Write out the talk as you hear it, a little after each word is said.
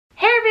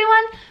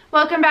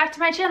welcome back to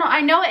my channel.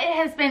 I know it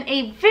has been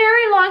a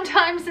very long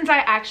time since I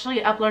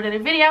actually uploaded a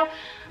video.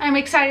 I'm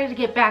excited to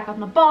get back on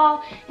the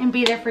ball and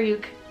be there for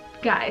you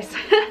guys.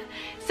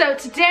 So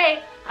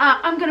today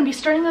I'm going to be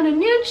starting on a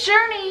new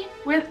journey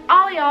with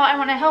all y'all. I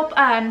want to help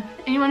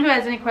anyone who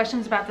has any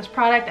questions about this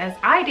product, as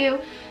I do.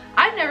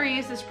 I've never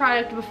used this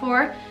product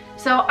before,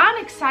 so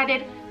I'm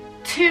excited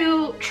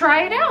to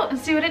try it out and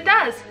see what it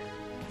does.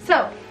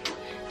 So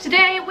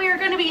today we are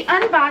going to be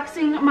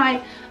unboxing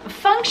my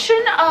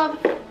Function of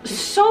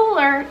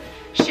Solar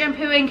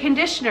shampoo and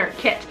conditioner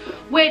kit,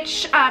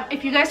 which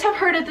if you guys have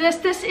heard of this,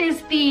 this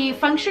is the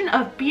Function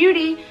of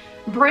Beauty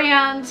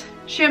brand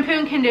shampoo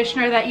and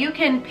conditioner that you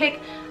can pick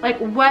like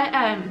what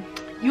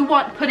you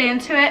want put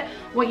into it,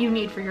 what you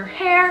need for your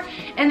hair,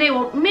 and they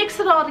will mix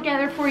it all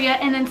together for you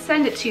and then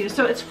send it to you.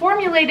 So it's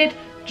formulated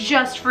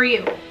just for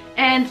you,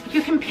 and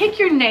you can pick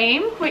your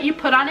name, what you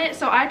put on it.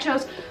 So I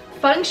chose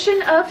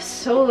Function of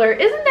Solar.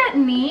 Isn't that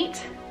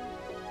neat?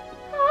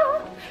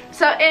 Oh.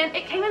 So, and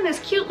it came in this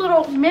cute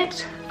little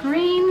mint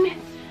green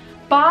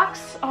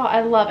box. Oh,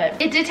 I love it.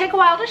 It did take a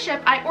while to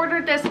ship. I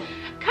ordered this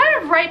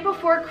kind of right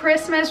before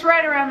Christmas,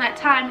 right around that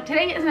time.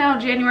 Today is now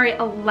January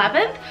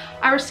 11th.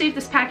 I received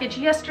this package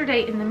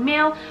yesterday in the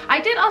mail. I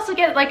did also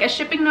get like a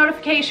shipping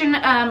notification,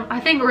 I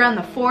think around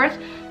the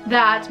 4th,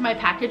 that my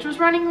package was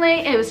running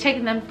late. It was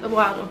taking them a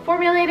while to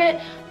formulate it.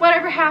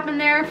 Whatever happened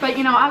there, but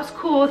you know, I was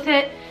cool with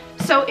it.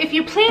 So if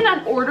you plan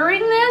on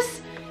ordering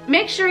this,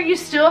 make sure you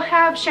still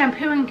have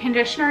shampoo and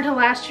conditioner to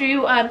last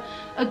you a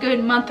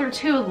good month or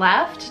two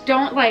left.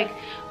 Don't like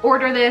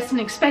order this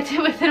and expect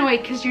it within a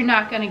week, because you're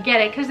not going to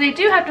get it, because they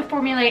do have to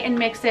formulate and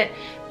mix it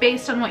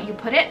based on what you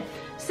put in.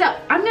 So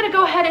I'm going to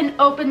go ahead and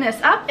open this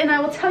up and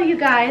I will tell you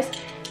guys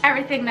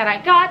everything that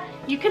I got.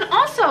 You can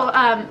also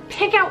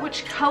pick out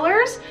which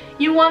colors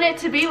you want it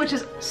to be, which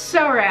is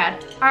so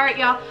rad. Alright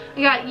y'all,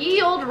 I got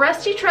ye old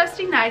rusty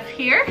trusty knife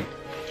here,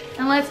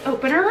 and let's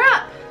open her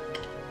up.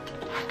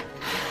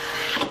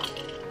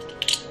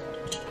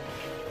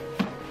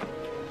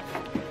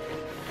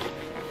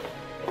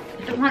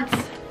 It wants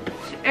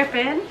to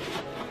open.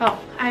 Oh,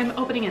 I'm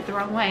opening it the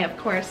wrong way, of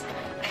course.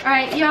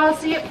 Alright, y'all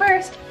see it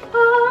first.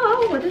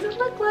 Oh, what does it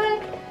look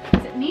like?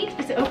 Is it neat?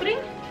 Is it opening?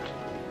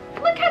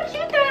 Look how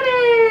cute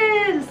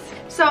that is!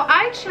 So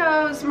I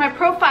chose, my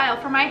profile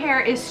for my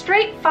hair is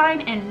straight,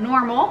 fine, and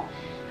normal.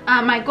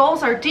 My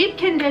goals are deep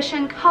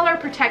condition, color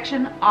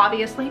protection,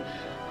 obviously,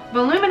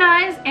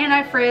 voluminize,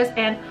 anti-frizz,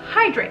 and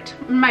hydrate.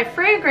 My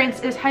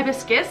fragrance is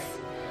hibiscus,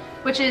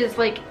 which is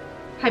like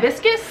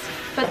hibiscus,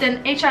 but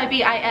then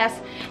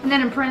H-I-B-I-S, and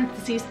then in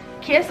parentheses,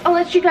 kiss. I'll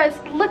let you guys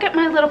look at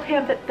my little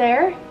pamphlet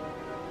there.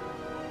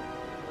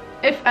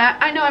 If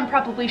I know I'm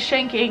probably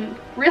shanking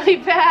really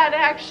bad,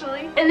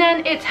 actually. And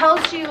then it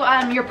tells you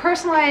your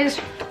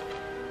personalized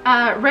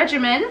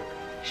regimen.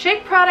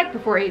 Shake product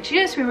before each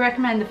use. We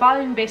recommend the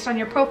following based on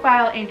your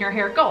profile and your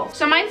hair goals.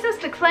 So mine says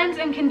to cleanse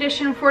and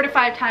condition 4 to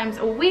 5 times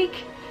a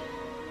week.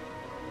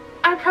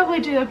 I probably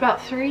do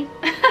about 3.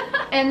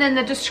 And then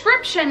the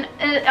description,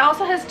 it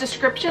also has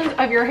descriptions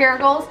of your hair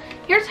goals.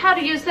 Here's how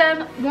to use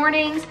them,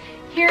 warnings.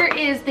 Here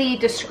is the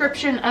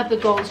description of the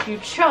goals you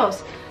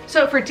chose.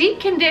 So for deep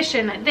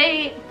condition,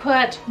 they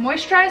put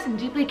moisturize and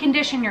deeply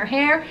condition your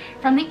hair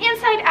from the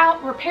inside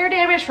out, repair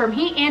damage from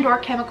heat and or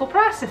chemical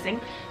processing,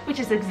 which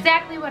is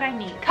exactly what I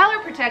need.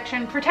 Color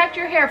protection, protect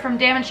your hair from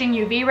damaging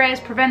UV rays,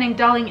 preventing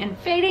dulling and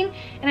fading,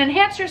 and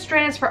enhance your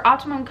strands for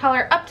optimum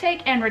color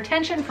uptake and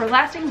retention for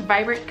lasting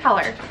vibrant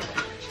color.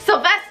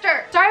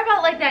 Sylvester! Sorry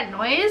about like that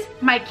noise.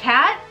 My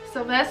cat,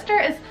 Sylvester,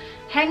 is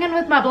hanging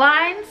with my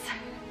blinds.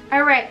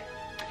 All right,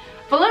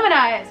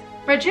 voluminize.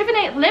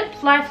 Rejuvenate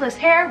limp, lifeless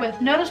hair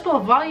with noticeable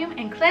volume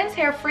and cleanse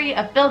hair free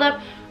of buildup,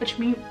 which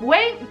may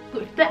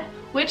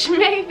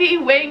be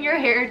weighing your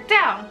hair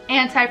down.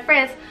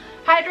 Anti-frizz.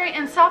 Hydrate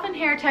and soften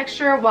hair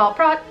texture while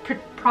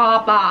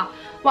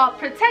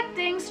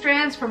protecting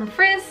strands from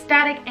frizz,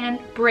 static, and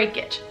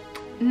breakage.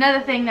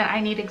 Another thing that I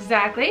need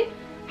exactly.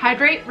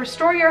 Hydrate,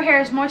 restore your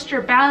hair's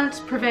moisture balance,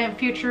 prevent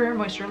future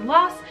moisture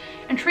loss,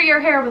 and treat your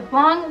hair with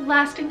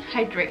long-lasting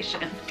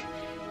hydration.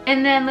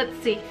 And then let's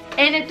see,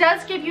 and it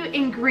does give you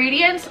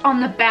ingredients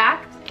on the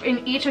back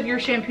in each of your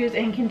shampoos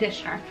and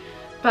conditioner,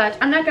 but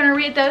I'm not going to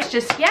read those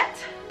just yet.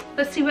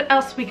 Let's see what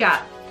else we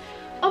got.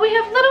 Oh, we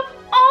have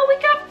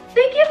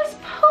they give us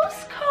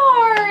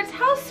postcards.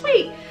 How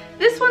sweet.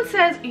 This one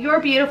says, "You're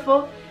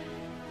beautiful."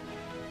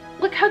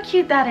 Look how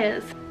cute that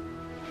is.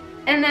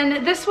 And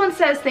then this one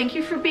says, "Thank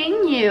you for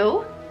being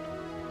you."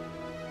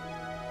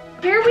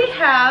 Here we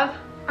have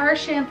our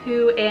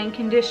shampoo and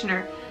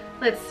conditioner.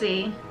 Let's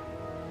see.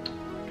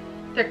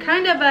 They're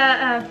kind of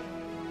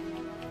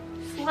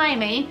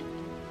slimy.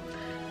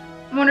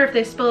 I wonder if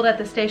they spilled at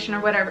the station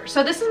or whatever.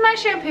 So this is my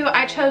shampoo.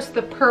 I chose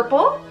the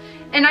purple,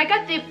 and I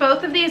got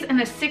both of these in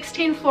the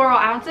 16 16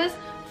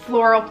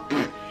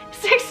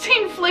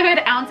 fluid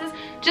ounces,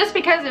 just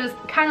because it was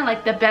kind of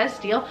like the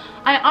best deal.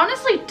 I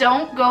honestly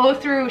don't go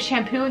through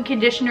shampoo and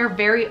conditioner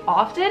very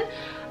often.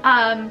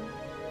 I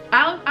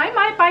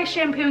might buy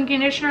shampoo and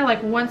conditioner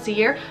like once a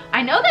year.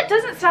 I know that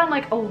doesn't sound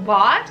like a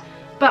lot,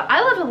 but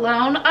I live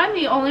alone. I'm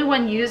the only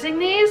one using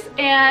these,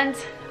 and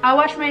I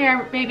wash my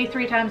hair maybe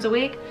 3 times a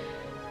week.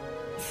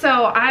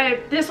 So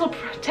this will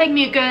take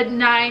me a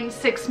good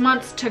 6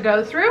 months to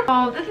go through.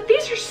 Oh,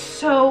 these are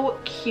so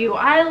cute.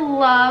 I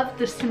love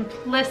the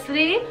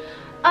simplicity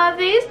of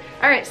these.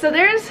 All right, so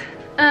there's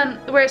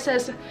where it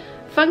says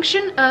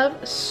function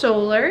of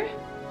solar.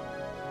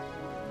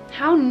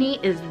 How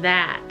neat is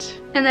that?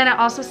 And then it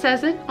also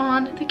says it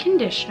on the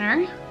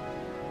conditioner.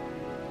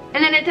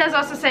 And then it does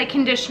also say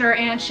conditioner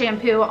and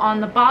shampoo on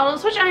the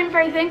bottles, which I'm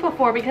very thankful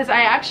for because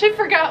I actually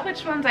forgot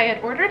which ones I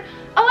had ordered.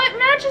 Oh, it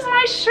matches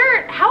my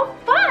shirt. How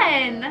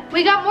fun.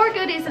 We got more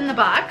goodies in the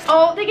box.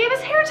 Oh, they gave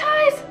us hair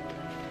ties.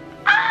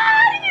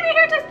 Ah, they gave me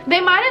hair ties. They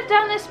might have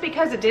done this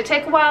because it did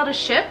take a while to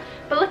ship,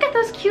 but look at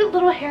those cute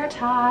little hair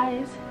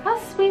ties. How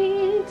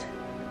sweet.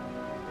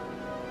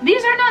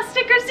 These are not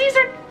stickers. These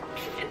are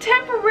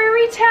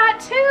temporary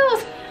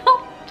tattoos.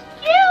 How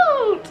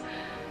cute.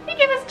 They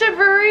give us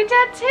temporary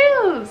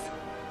tattoos.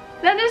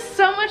 That is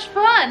so much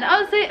fun.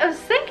 I was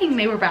thinking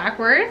they were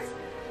backwards.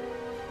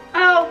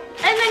 Oh,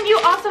 and then you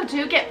also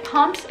do get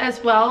pumps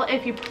as well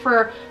if you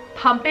prefer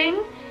pumping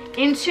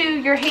into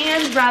your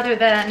hand rather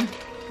than,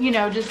 you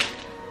know, just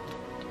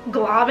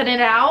globbing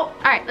it out.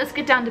 All right, let's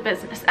get down to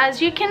business.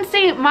 As you can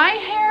see, my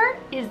hair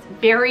is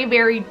very,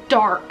 very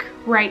dark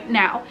right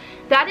now.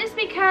 That is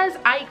because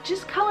I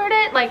just colored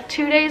it like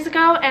 2 days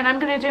ago, and I'm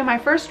gonna do my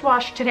first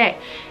wash today.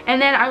 And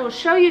then I will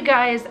show you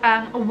guys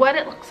what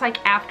it looks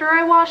like after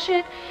I wash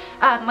it,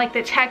 like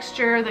the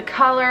texture, the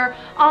color,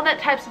 all that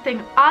types of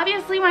thing.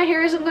 Obviously, my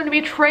hair isn't gonna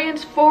be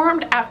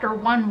transformed after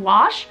one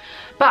wash,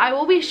 but I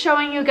will be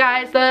showing you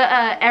guys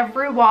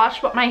every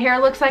wash, what my hair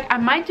looks like. I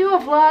might do a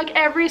vlog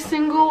every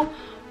single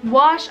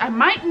wash. I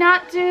might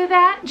not do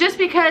that just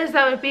because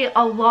that would be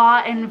a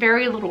lot and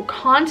very little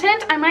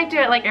content. I might do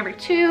it like every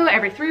 2,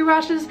 every 3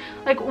 washes,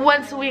 like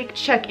once a week,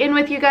 check in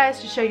with you guys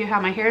to show you how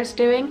my hair is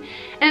doing.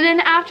 And then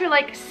after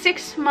like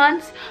 6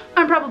 months,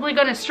 I'm probably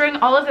going to string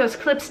all of those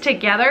clips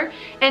together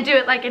and do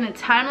it like in a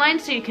timeline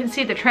so you can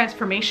see the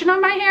transformation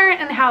of my hair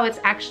and how it's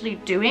actually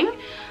doing.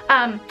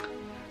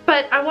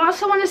 But I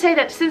also want to say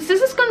that since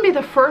this is going to be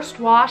the first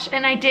wash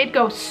and I did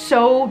go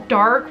so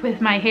dark with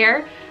my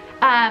hair,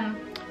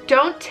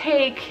 don't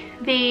take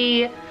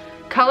the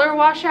color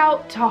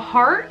washout to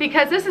heart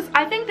because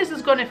I think this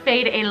is going to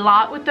fade a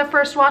lot with the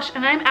first wash,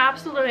 and I'm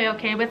absolutely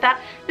okay with that.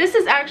 This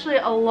is actually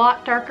a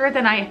lot darker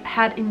than I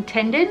had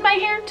intended my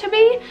hair to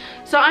be,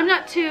 so I'm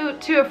not too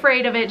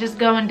afraid of it just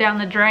going down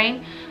the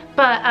drain.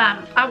 But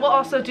I will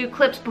also do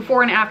clips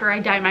before and after I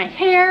dye my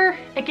hair,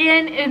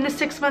 again in the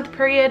 6-month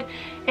period,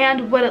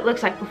 and what it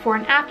looks like before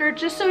and after,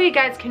 just so you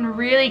guys can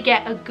really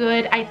get a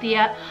good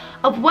idea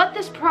of what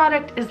this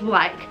product is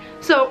like.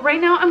 So right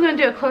now I'm going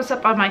to do a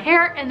close-up on my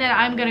hair, and then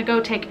I'm going to go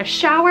take a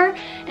shower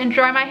and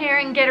dry my hair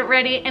and get it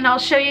ready, and I'll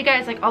show you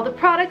guys like all the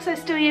products I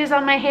still use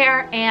on my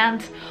hair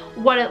and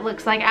what it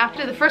looks like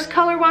after the first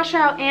color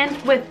washout and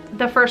with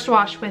the first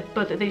wash with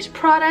both of these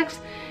products.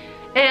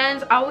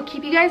 And I will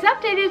keep you guys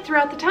updated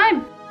throughout the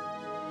time.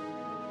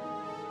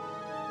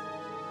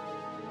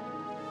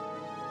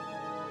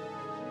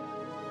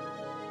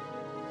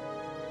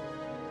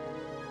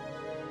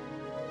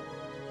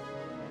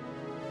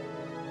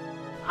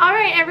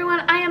 Alright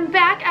everyone, I am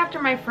back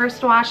after my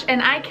first wash,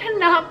 and I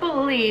cannot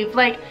believe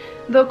like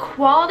the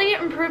quality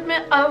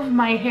improvement of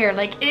my hair.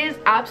 Like, it is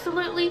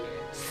absolutely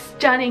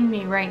stunning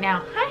me right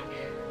now. Hi,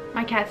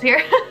 my cat's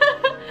here.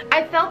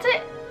 I felt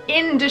it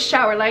in the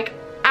shower, like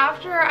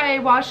after I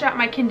washed out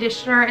my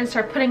conditioner and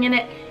started putting in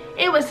it,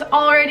 it was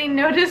already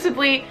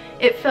noticeably,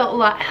 it felt a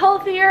lot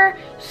healthier,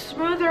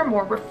 smoother,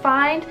 more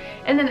refined.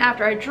 And then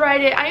after I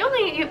dried it, I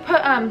only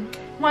put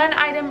one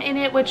item in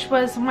it, which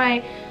was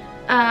my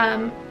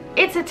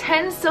it's a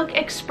 10 Silk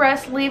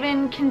Express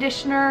leave-in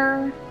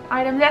conditioner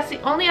item. That's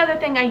the only other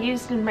thing I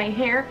used in my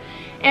hair,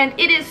 and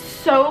it is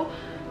so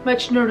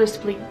much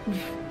noticeably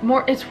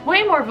more, it's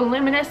way more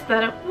voluminous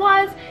than it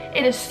was.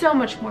 It is so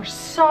much more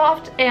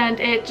soft, and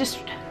it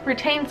just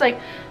retains like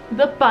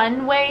the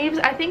bun waves.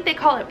 I think they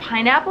call it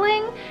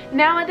pineappling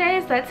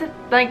nowadays. That's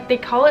like they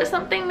call it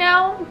something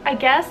now, I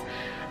guess.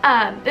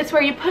 It's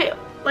where you put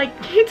like,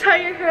 you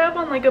tie your hair up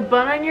on like a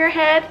bun on your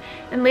head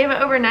and leave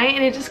it overnight,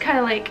 and it just kind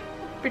of like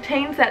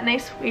retains that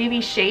nice wavy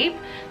shape.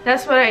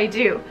 That's what I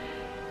do,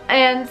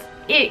 and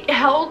it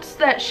helps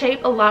that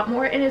shape a lot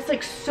more, and it's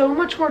like so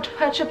much more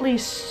touchably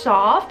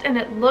soft, and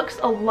it looks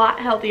a lot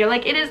healthier.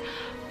 Like, it is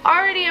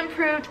already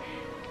improved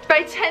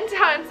by 10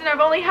 times, and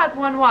I've only had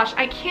one wash.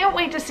 I can't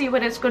wait to see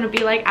what it's going to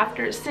be like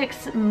after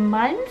 6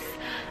 months.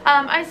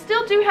 I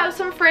still do have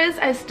some frizz,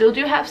 I still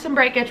do have some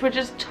breakage, which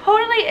is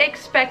totally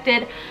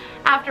expected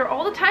after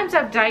all the times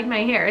I've dyed my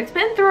hair. It's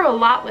been through a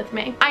lot with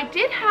me. I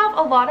did have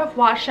a lot of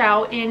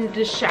washout in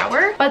the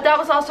shower, but that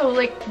was also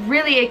like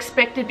really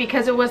expected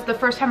because it was the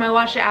first time I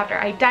washed it after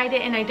I dyed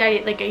it, and I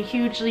dyed it like a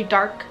hugely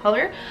dark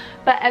color.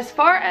 But as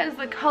far as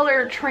the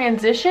color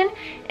transition,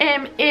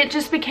 it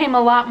just became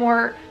a lot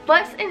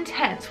less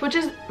intense, which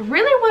is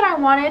really what I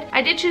wanted.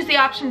 I did choose the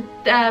option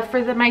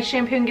for my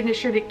shampoo and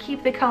conditioner to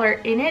keep the color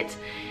in it,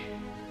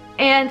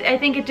 and I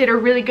think it did a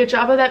really good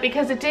job of that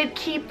because it did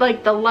keep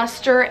like the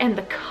luster and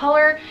the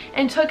color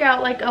and took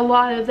out like a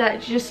lot of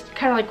that just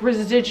kind of like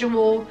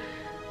residual,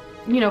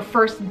 you know,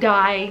 first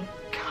dye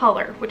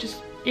color, which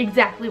is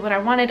exactly what I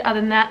wanted. Other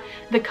than that,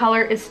 the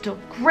color is still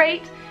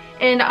great,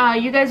 and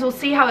you guys will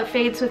see how it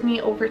fades with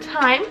me over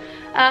time.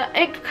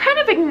 I kind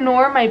of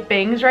ignore my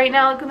bangs right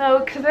now though,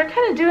 because they're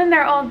kind of doing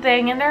their own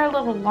thing and they're a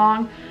little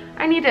long.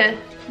 I need to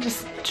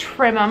just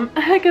trim them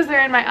because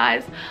they're in my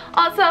eyes.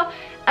 Also,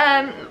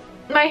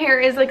 my hair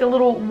is like a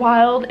little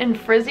wild and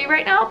frizzy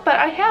right now, but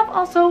I have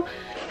also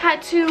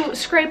had to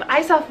scrape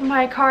ice off of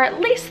my car at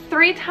least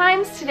 3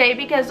 times today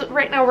because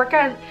right now we're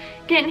kind of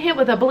getting hit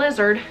with a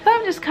blizzard.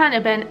 I've just kind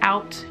of been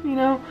out, you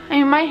know. I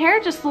mean, my hair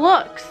just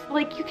looks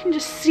like, you can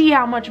just see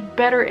how much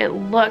better it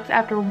looks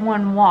after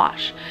one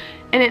wash.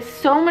 And it's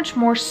so much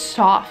more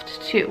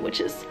soft too, which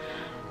is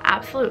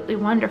absolutely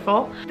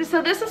wonderful.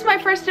 So this is my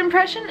first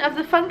impression of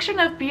the Function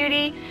of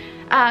Beauty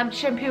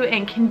shampoo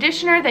and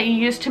conditioner that you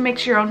use to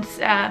mix your own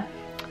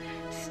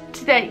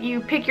that you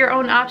pick your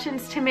own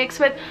options to mix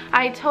with.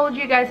 I told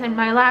you guys in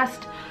my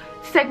last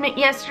segment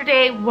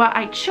yesterday what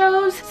I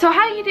chose. So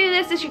how you do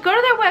this is you go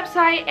to their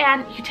website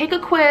and you take a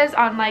quiz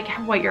on like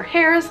what your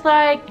hair is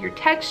like, your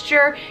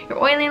texture,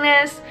 your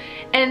oiliness,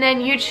 and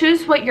then you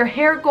choose what your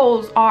hair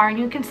goals are, and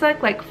you can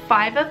select like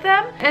 5 of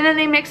them, and then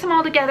they mix them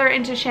all together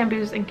into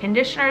shampoos and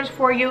conditioners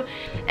for you,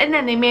 and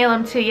then they mail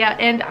them to you.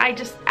 And I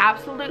just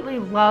absolutely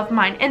love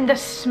mine. And the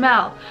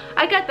smell,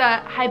 I got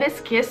the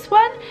hibiscus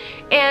one,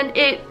 and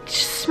it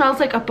just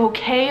smells like a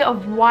bouquet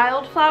of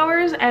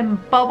wildflowers and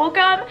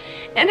bubblegum,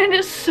 and it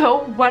is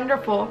so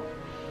wonderful.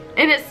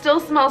 And it still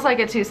smells like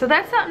it too, so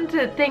that's something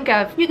to think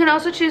of. You can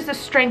also choose the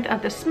strength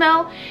of the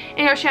smell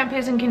in your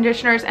shampoos and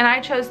conditioners, and I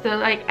chose the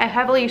like a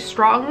heavily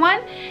strong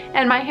one,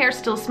 and my hair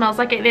still smells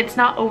like it. It's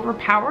not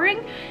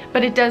overpowering,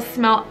 but it does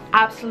smell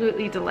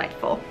absolutely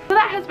delightful. So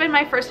that has been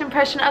my first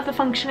impression of the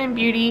Function and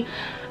Beauty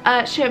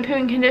shampoo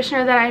and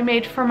conditioner that I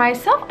made for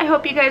myself. I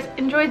hope you guys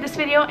enjoyed this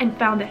video and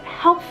found it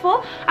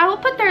helpful. I will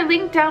put their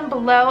link down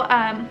below.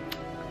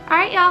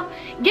 Alright y'all,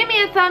 give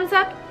me a thumbs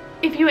up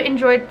if you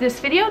enjoyed this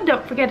video.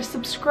 Don't forget to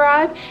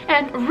subscribe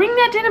and ring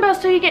that dinner bell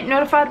so you get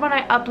notified when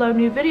I upload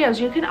new videos.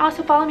 You can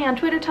also follow me on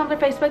Twitter, Tumblr,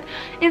 Facebook,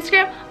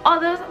 Instagram, all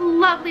those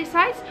lovely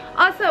sites.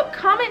 Also,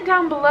 comment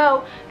down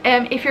below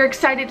if you're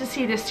excited to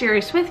see this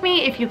series with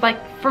me, if you'd like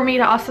for me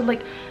to also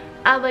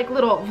add like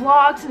little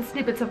vlogs and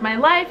snippets of my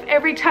life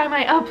every time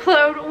I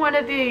upload one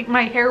of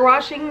my hair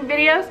washing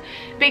videos,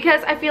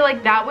 because I feel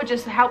like that would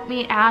just help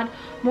me add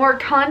more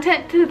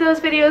content to those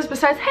videos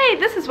besides, hey,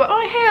 this is what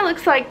my hair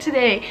looks like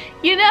today,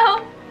 you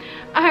know?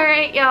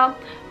 Alright y'all,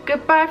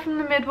 goodbye from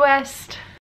the Midwest.